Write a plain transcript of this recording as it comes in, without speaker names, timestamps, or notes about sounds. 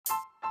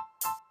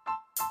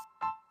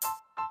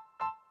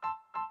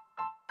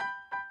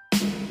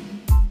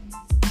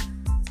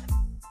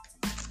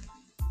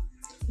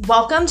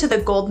Welcome to the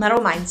Gold Medal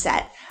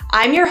Mindset.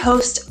 I'm your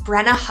host,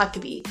 Brenna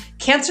Huckabee,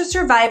 cancer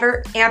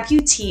survivor,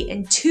 amputee,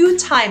 and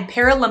two-time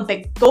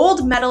Paralympic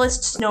gold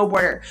medalist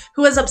snowboarder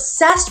who is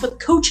obsessed with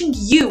coaching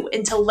you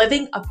into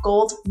living a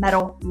gold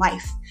medal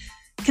life.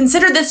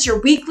 Consider this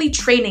your weekly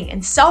training in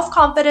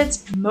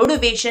self-confidence,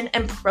 motivation,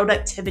 and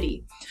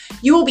productivity.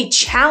 You will be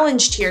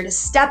challenged here to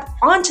step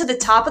onto the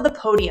top of the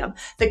podium,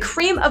 the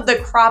cream of the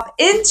crop,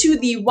 into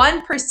the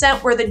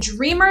 1% where the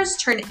dreamers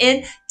turn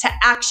into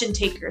action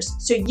takers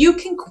so you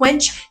can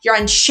quench your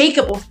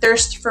unshakable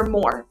thirst for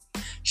more.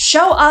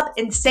 Show up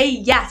and say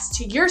yes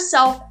to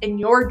yourself and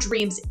your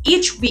dreams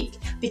each week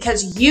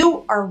because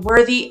you are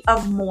worthy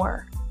of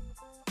more.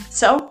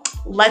 So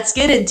let's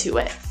get into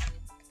it.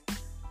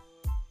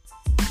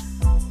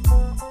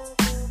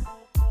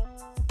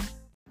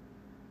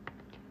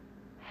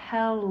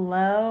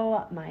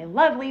 Hello, my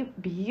lovely,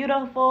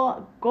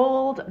 beautiful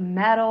gold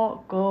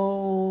medal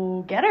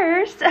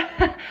go-getters.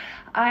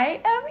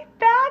 I am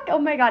back. Oh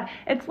my God.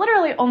 It's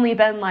literally only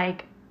been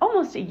like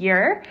almost a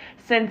year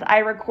since I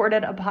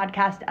recorded a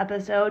podcast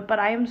episode, but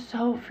I am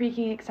so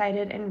freaking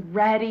excited and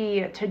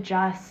ready to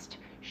just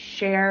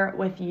share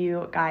with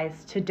you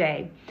guys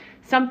today.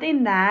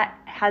 Something that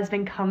has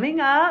been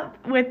coming up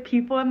with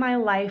people in my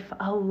life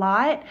a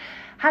lot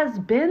has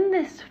been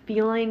this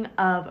feeling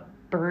of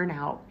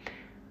burnout.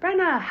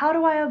 Brenna, how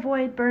do I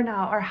avoid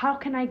burnout, or how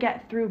can I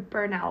get through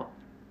burnout?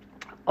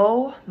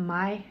 Oh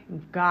my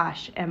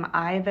gosh, am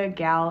I the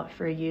gal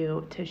for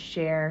you to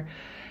share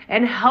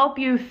and help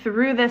you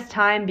through this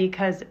time,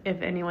 because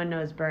if anyone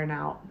knows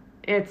burnout,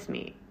 it's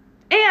me.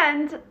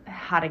 And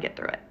how to get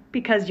through it,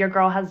 because your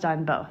girl has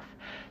done both.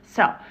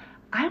 So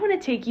I want to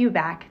take you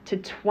back to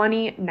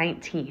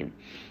 2019.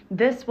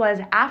 This was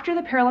after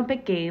the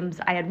Paralympic Games.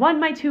 I had won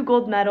my 2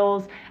 gold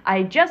medals.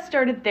 I just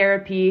started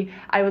therapy.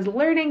 I was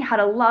learning how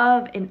to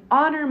love and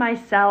honor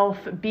myself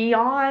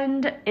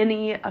beyond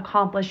any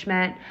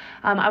accomplishment.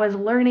 I was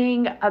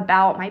learning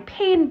about my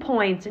pain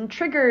points and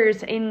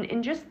triggers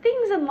and just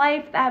things in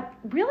life that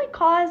really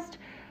caused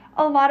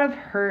a lot of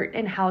hurt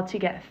and how to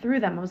get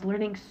through them. I was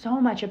learning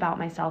so much about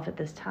myself at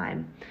this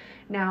time.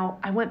 Now,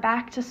 I went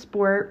back to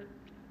sport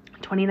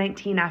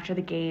 2019 after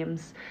the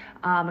games.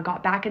 I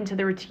got back into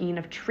the routine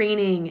of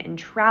training and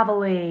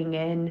traveling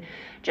and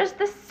just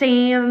the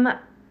same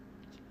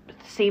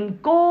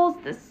goals,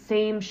 the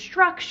same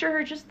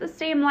structure, just the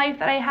same life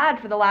that I had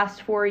for the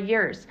last 4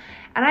 years.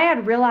 And I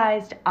had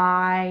realized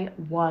I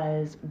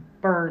was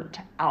burnt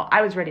out.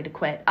 I was ready to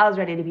quit. I was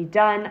ready to be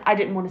done. I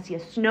didn't want to see a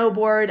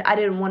snowboard. I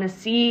didn't want to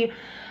see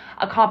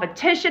a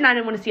competition. I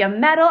didn't want to see a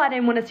medal. I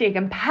didn't want to see a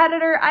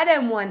competitor. I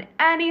didn't want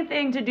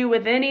anything to do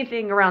with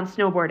anything around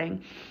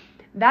snowboarding.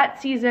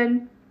 That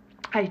season,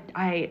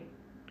 I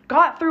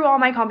got through all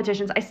my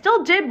competitions. I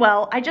still did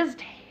well. I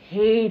just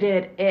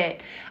hated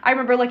it. I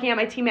remember looking at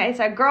my teammate. I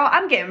said, girl,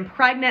 I'm getting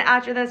pregnant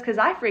after this because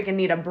I freaking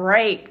need a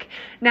break.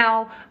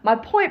 Now, my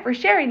point for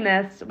sharing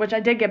this, which I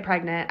did get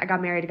pregnant. I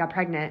got married, I got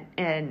pregnant,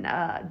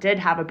 and did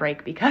have a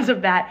break because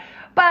of that.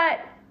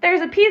 But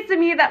there's a piece of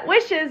me that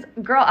wishes,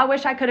 girl, I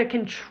wish I could have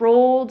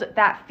controlled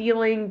that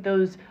feeling,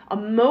 those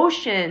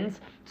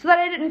emotions, so that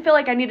I didn't feel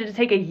like I needed to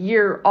take a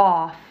year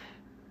off,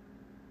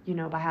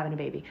 by having a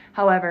baby.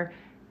 However,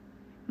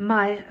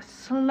 my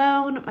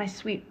Sloan, my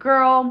sweet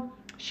girl,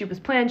 she was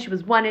planned, she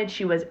was wanted,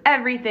 she was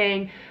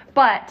everything,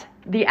 but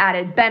the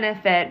added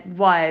benefit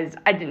was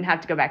I didn't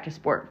have to go back to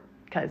sport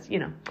because,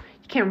 you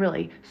can't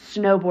really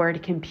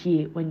snowboard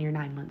compete when you're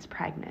 9 months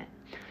pregnant.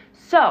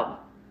 So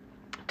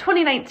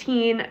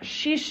 2019,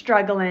 she's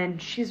struggling.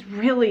 She's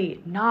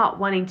really not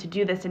wanting to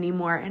do this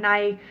anymore. And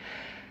I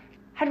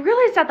had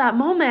realized at that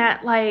moment,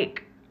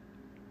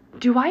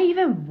 do I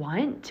even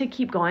want to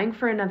keep going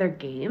for another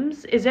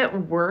games? Is it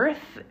worth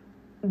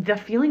the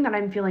feeling that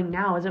I'm feeling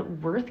now? Is it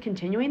worth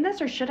continuing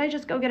this, or should I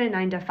just go get a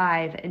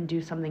 9-to-5 and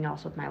do something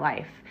else with my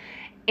life?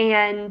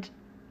 And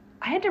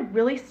I had to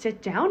really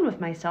sit down with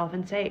myself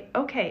and say,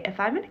 okay, if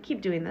I'm going to keep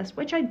doing this,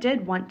 which I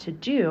did want to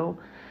do,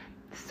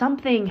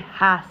 something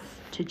has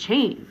to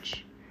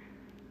change.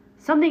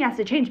 Something has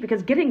to change,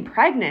 because getting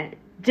pregnant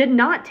did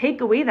not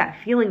take away that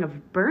feeling of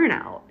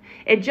burnout.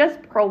 It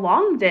just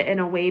prolonged it in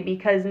a way,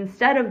 because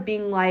instead of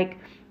being like,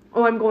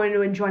 oh, I'm going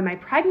to enjoy my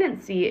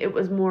pregnancy, it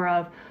was more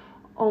of,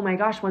 oh my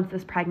gosh, once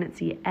this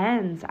pregnancy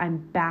ends, I'm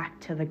back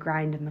to the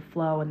grind and the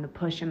flow and the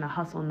push and the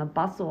hustle and the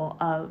bustle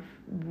of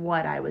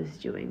what I was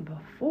doing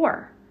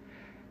before.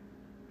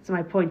 So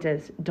my point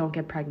is, don't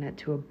get pregnant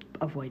to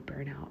avoid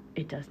burnout.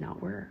 It does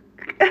not work.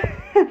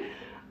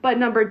 But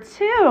number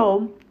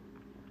 2,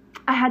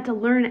 I had to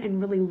learn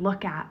and really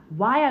look at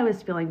why I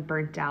was feeling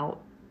burnt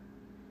out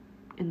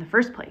in the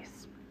first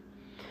place.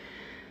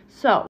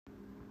 So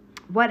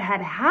what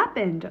had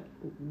happened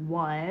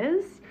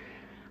was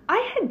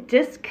I had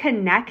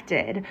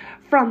disconnected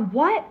from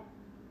what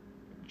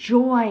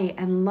joy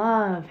and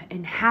love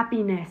and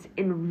happiness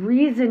and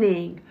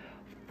reasoning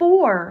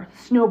for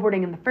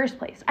snowboarding in the first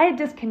place. I had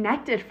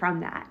disconnected from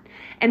that.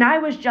 And I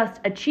was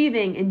just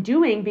achieving and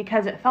doing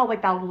because it felt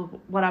like that was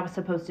what I was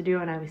supposed to do,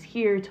 and I was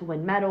here to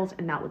win medals,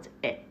 and that was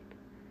it.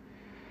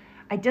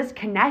 I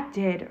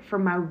disconnected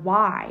from my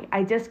why.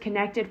 I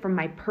disconnected from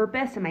my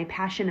purpose and my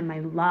passion and my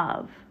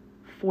love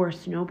for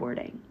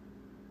snowboarding.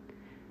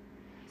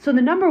 So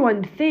the number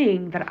one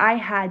thing that I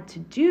had to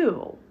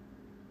do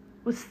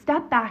was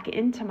step back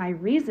into my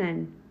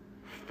reason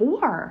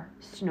for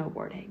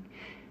snowboarding.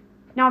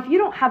 Now, if you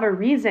don't have a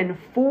reason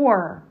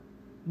for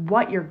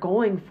what you're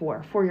going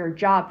for your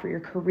job, for your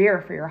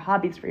career, for your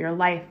hobbies, for your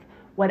life,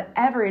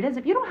 whatever it is,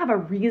 if you don't have a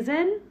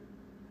reason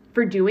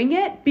for doing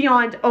it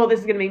beyond, oh, this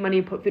is going to make money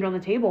and put food on the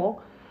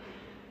table,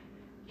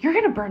 you're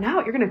going to burn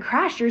out. You're going to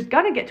crash. You're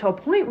going to get to a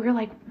point where you're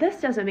like,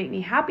 this doesn't make me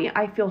happy.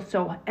 I feel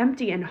so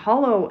empty and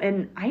hollow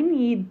and I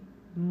need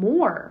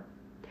more.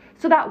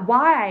 So that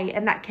why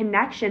and that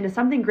connection to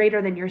something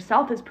greater than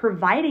yourself is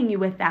providing you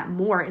with that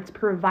more. It's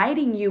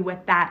providing you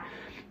with that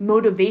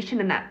motivation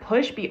and that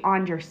push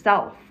beyond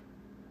yourself.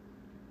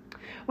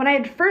 When I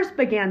had first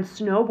began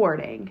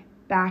snowboarding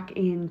back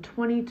in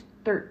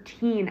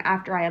 2013,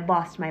 after I had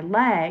lost my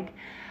leg,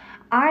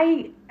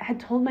 I had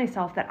told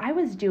myself that I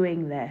was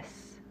doing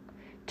this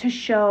to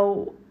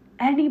show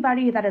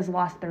anybody that has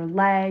lost their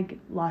leg,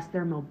 lost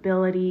their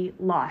mobility,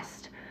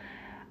 lost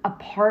a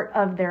part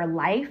of their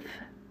life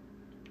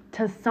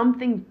to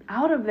something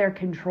out of their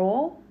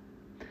control,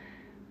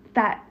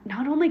 that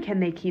not only can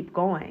they keep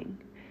going,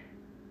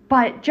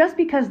 but just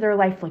because their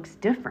life looks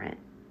different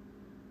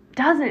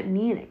doesn't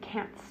mean it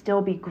can't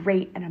still be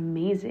great and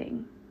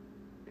amazing.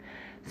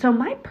 So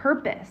my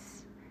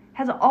purpose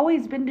has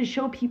always been to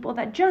show people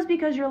that just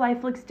because your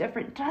life looks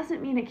different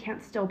doesn't mean it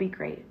can't still be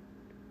great.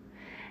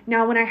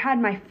 Now, when I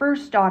had my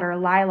first daughter,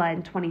 Lila,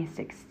 in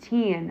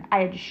 2016, I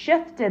had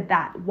shifted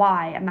that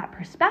why and that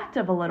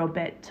perspective a little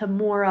bit to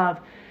more of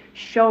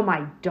show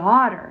my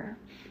daughter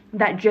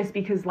that just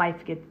because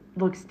life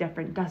looks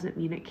different doesn't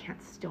mean it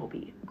can't still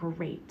be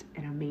great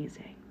and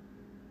amazing.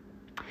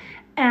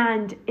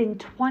 And in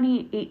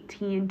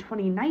 2018,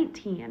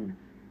 2019,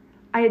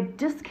 I had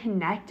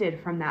disconnected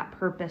from that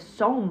purpose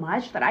so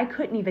much that I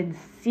couldn't even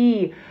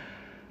see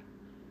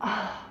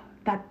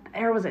that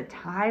there was a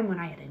time when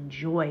I had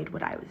enjoyed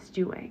what I was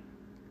doing.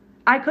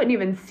 I couldn't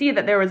even see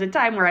that there was a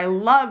time where I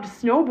loved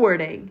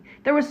snowboarding.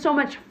 There was so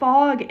much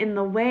fog in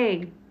the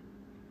way.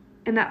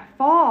 And that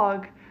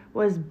fog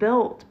was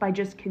built by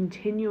just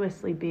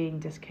continuously being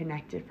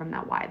disconnected from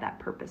that why, that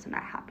purpose, and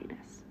that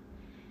happiness.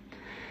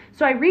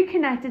 So I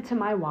reconnected to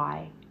my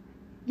why,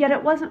 yet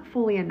it wasn't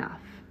fully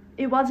enough.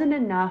 It wasn't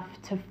enough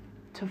to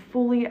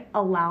fully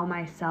allow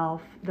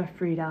myself the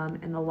freedom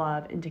and the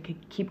love and to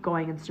keep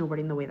going and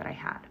snowboarding the way that I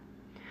had.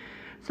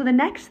 So the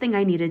next thing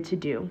I needed to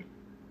do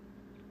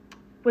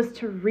was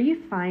to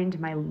re-find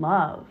my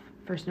love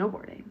for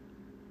snowboarding.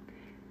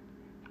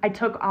 I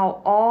took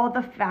out all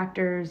the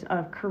factors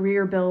of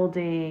career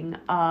building,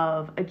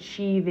 of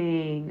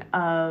achieving,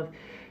 of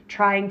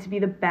trying to be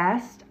the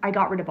best. I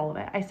got rid of all of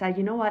it. I said,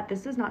 you know what?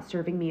 This is not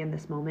serving me in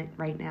this moment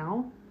right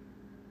now.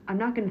 I'm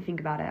not going to think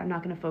about it. I'm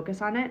not going to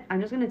focus on it. I'm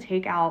just going to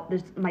take out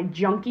my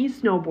junky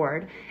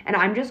snowboard and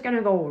I'm just going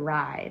to go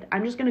ride.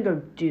 I'm just going to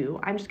go do.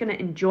 I'm just going to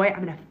enjoy it.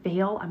 I'm going to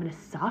fail. I'm going to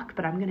suck,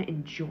 but I'm going to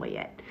enjoy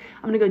it.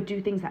 I'm going to go do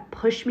things that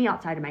push me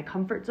outside of my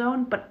comfort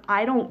zone, but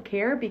I don't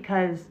care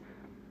because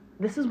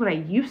this is what I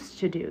used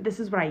to do. This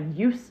is what I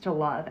used to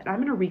love. And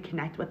I'm going to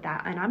reconnect with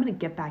that. And I'm going to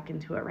get back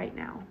into it right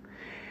now.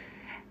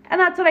 And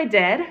that's what I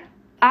did.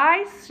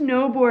 I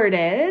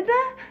snowboarded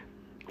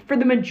for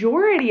the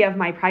majority of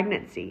my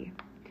pregnancy.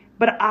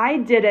 But I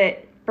did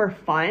it for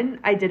fun.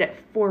 I did it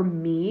for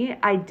me.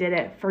 I did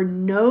it for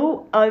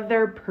no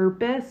other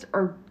purpose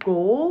or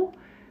goal.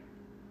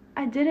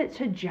 I did it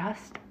to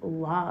just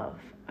love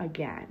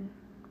again.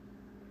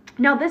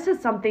 Now, this is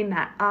something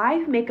that I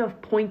make a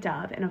point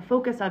of and a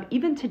focus of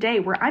even today,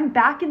 where I'm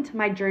back into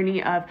my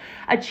journey of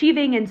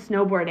achieving in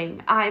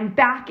snowboarding. I'm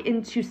back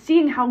into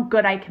seeing how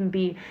good I can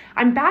be.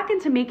 I'm back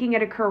into making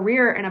it a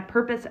career and a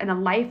purpose and a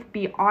life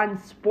beyond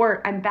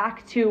sport. I'm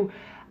back to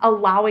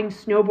allowing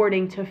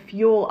snowboarding to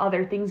fuel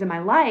other things in my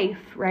life,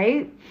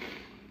 right?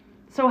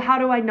 So how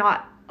do I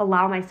not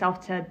allow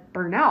myself to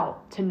burn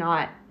out, to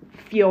not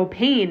feel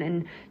pain,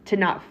 and to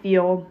not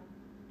feel...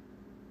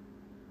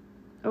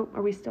 Oh,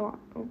 are we still on?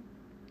 Oh.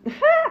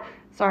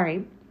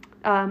 Sorry.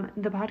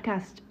 The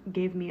podcast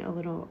gave me a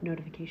little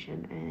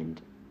notification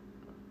and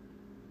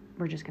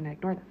we're just going to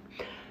ignore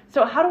that.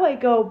 So how do I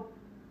go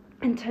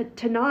and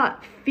to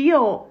not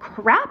feel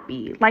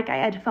crappy like I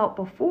had felt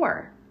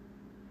before?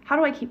 How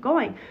do I keep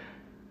going?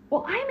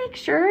 Well, I make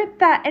sure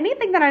that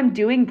anything that I'm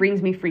doing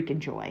brings me freaking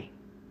joy.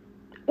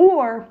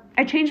 Or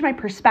I change my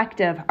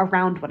perspective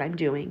around what I'm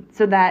doing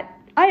so that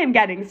I am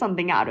getting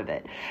something out of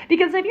it.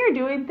 Because if you're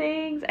doing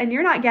things and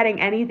you're not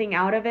getting anything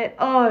out of it,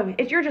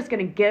 if you're just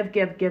going to give,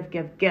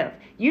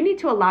 you need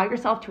to allow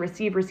yourself to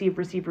receive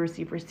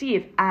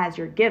as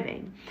you're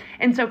giving.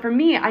 And so for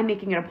me, I'm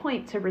making it a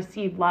point to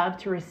receive love,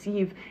 to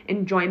receive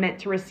enjoyment,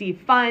 to receive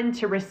fun,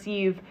 to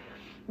receive,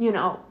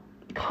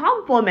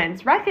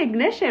 compliments,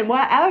 recognition,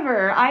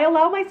 whatever. I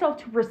allow myself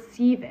to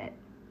receive it.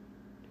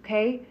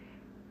 Okay?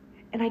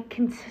 and I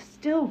can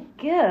still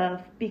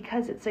give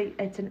because it's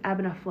an ebb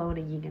and a flow and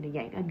a yin and a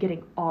yang. I'm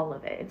getting all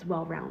of it. It's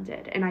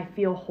well-rounded, and I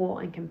feel whole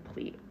and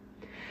complete.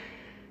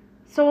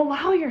 So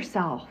allow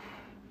yourself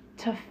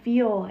to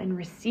feel and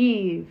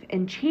receive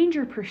and change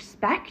your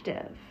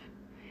perspective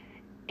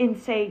and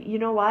say, you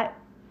know what?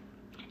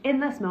 In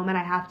this moment,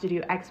 I have to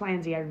do X, Y,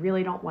 and Z. I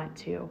really don't want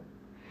to.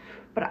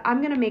 But I'm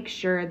going to make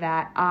sure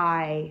that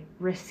I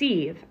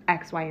receive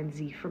X, Y, and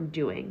Z from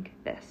doing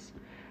this.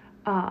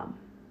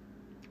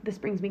 This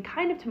brings me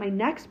kind of to my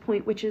next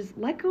point, which is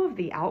let go of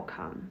the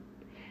outcome.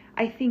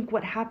 I think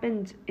what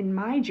happened in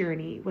my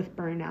journey with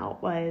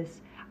burnout was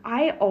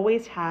I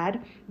always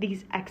had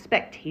these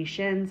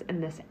expectations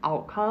and this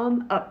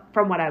outcome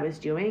from what I was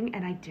doing,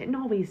 and I didn't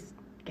always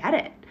get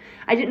it.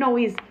 I didn't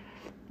always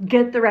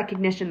get the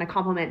recognition, the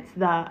compliments,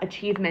 the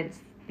achievements,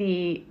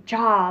 the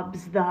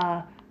jobs,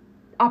 the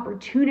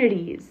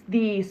opportunities,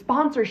 the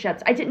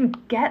sponsorships. I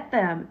didn't get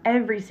them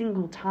every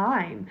single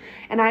time.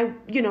 And I,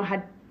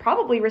 had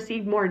probably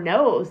received more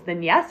no's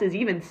than yeses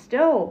even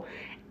still.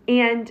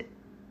 And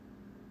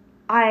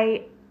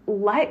I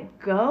let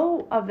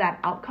go of that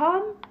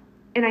outcome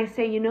and I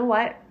say, you know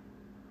what?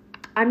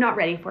 I'm not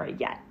ready for it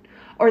yet.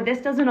 Or this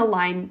doesn't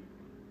align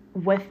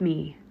with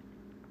me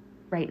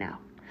right now.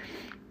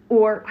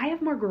 Or I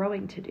have more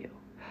growing to do.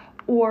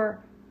 Or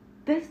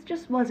this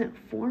just wasn't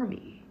for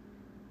me.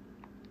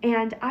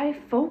 And I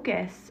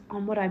focus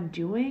on what I'm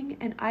doing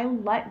and I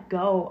let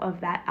go of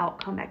that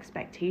outcome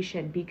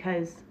expectation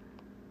because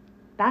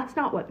that's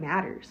not what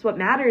matters. What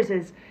matters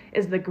is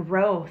the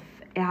growth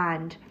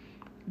and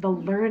the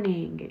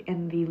learning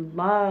and the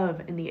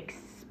love and the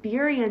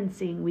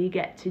experiencing we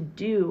get to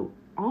do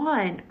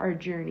on our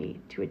journey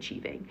to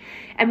achieving.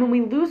 And when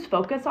we lose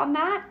focus on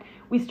that,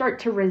 we start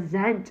to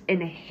resent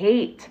and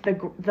hate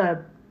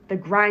the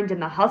grind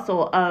and the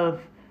hustle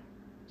of,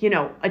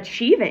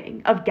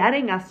 achieving, of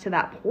getting us to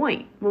that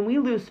point. When we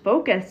lose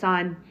focus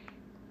on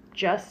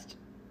just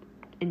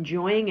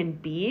enjoying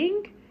and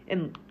being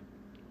and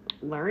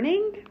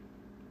learning,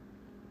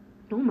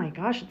 oh my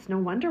gosh, it's no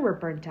wonder we're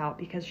burnt out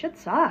because shit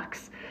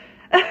sucks.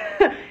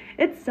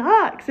 It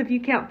sucks if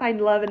you can't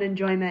find love and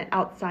enjoyment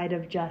outside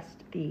of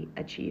just the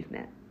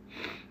achievement.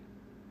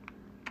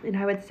 And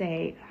I would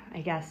say,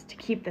 I guess, to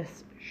keep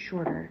this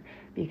shorter,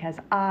 because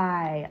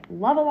I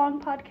love a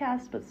long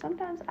podcast, but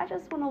sometimes I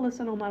just want to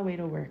listen on my way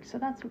to work. So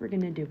that's what we're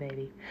going to do,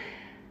 baby.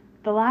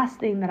 The last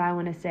thing that I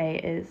want to say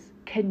is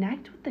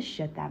connect with the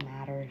shit that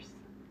matters.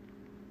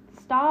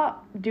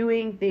 Stop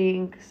doing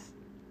things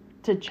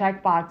to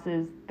check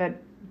boxes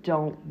that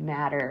don't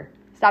matter.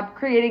 Stop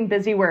creating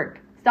busy work.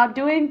 Stop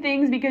doing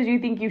things because you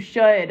think you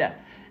should,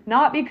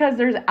 not because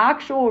there's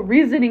actual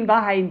reasoning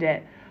behind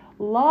it.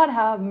 Lord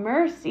have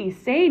mercy.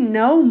 Say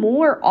no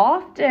more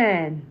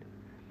often.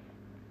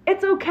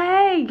 It's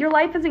okay. Your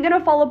life isn't going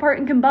to fall apart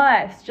and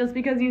combust just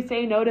because you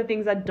say no to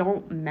things that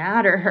don't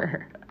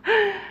matter.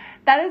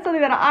 That is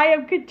something that I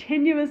am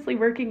continuously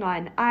working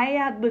on. I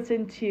had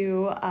listened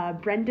to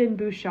Brendon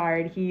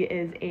Burchard. He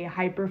is a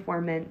high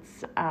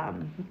performance,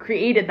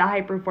 created the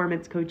high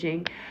performance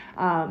coaching.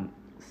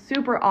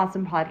 Super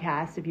awesome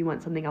podcast if you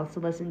want something else to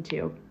listen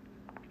to.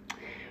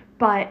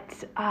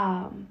 But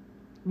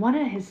one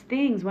of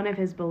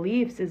his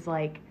beliefs is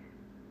like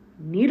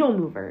needle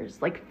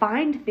movers. Like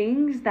find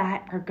things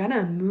that are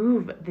gonna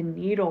move the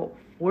needle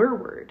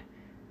forward.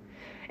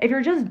 If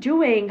you're just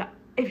doing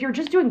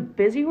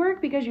busy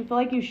work because you feel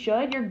like you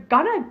should, you're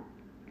gonna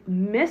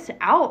miss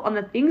out on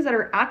the things that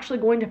are actually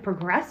going to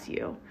progress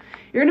you.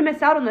 You're gonna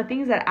miss out on the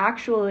things that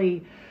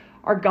actually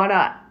are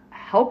gonna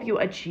help you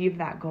achieve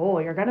that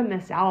goal. You're gonna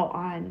miss out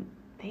on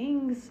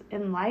things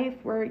in life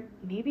where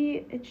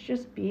maybe it's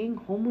just being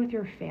home with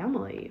your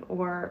family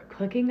or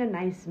cooking a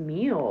nice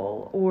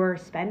meal or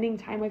spending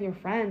time with your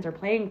friends or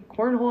playing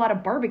cornhole at a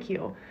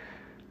barbecue,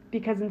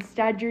 because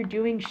instead you're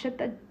doing shit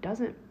that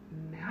doesn't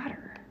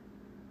matter.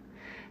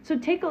 So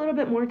take a little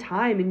bit more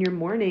time in your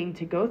morning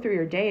to go through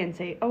your day and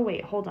say, oh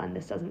wait, hold on,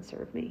 this doesn't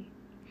serve me.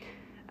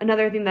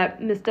 Another thing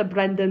that Mr.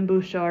 Brendon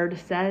Burchard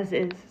says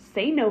is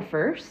say no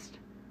first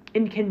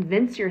and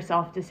convince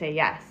yourself to say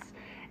yes.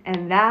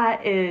 And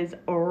that is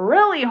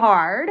really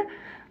hard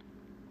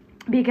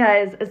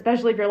because,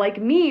 especially if you're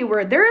like me,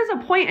 where there is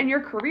a point in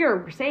your career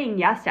where saying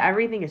yes to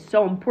everything is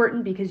so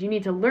important because you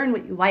need to learn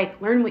what you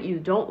like, learn what you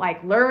don't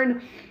like,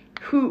 learn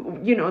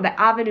the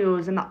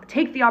avenues and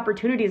take the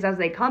opportunities as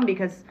they come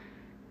because,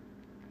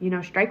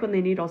 strike when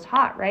the needle's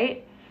hot,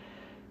 right?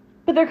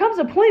 But there comes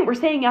a point where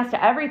saying yes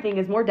to everything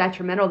is more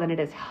detrimental than it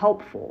is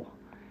helpful.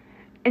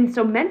 And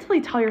so mentally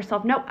tell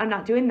yourself, nope, I'm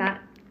not doing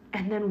that.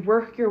 And then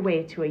work your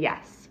way to a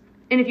yes.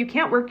 And if you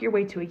can't work your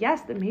way to a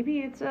yes, then maybe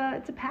it's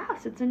a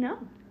pass, it's a no.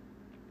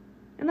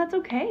 And that's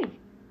okay.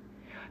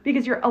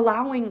 Because you're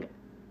allowing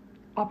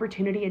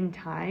opportunity and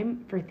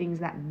time for things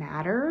that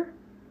matter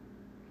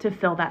to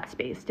fill that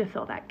space, to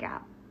fill that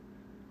gap.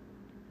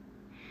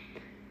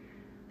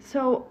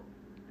 So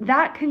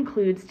that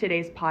concludes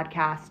today's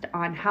podcast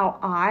on how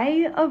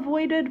I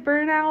avoided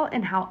burnout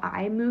and how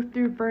I moved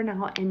through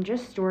burnout and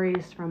just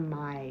stories from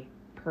my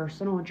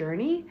personal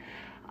journey.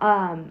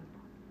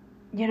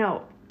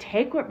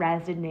 take what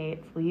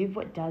resonates, leave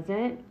what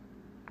doesn't.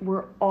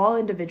 We're all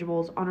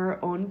individuals on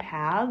our own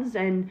paths,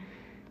 and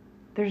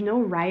there's no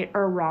right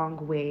or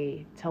wrong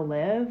way to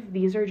live.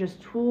 These are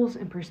just tools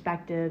and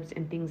perspectives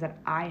and things that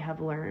I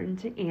have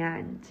learned.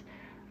 And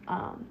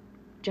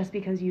just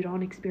because you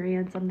don't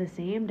experience them the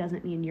same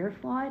doesn't mean you're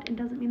flawed and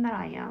doesn't mean that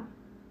I am.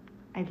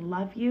 I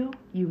love you.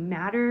 You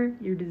matter.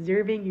 You're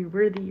deserving. You're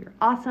worthy. You're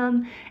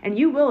awesome. And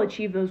you will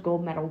achieve those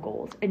gold medal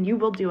goals. And you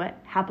will do it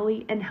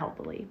happily and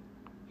healthily.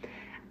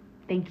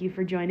 Thank you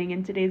for joining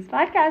in today's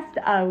podcast.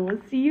 I will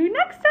see you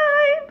next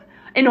time.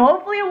 And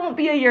hopefully it won't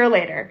be a year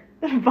later.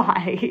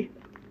 Bye.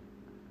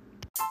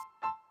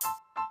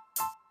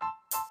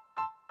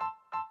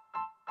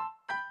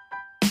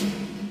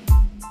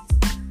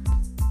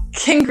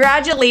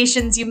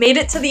 Congratulations, you made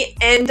it to the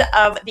end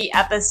of the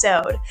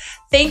episode.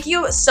 Thank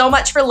you so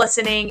much for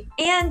listening.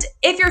 And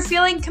if you're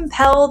feeling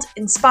compelled,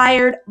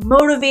 inspired,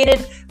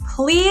 motivated,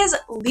 please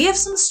leave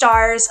some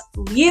stars,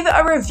 leave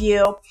a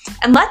review,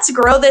 and let's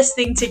grow this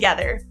thing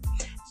together.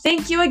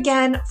 Thank you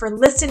again for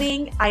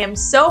listening. I am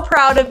so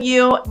proud of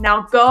you.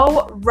 Now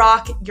go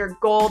rock your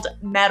gold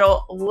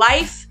medal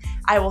life.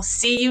 I will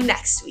see you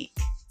next week.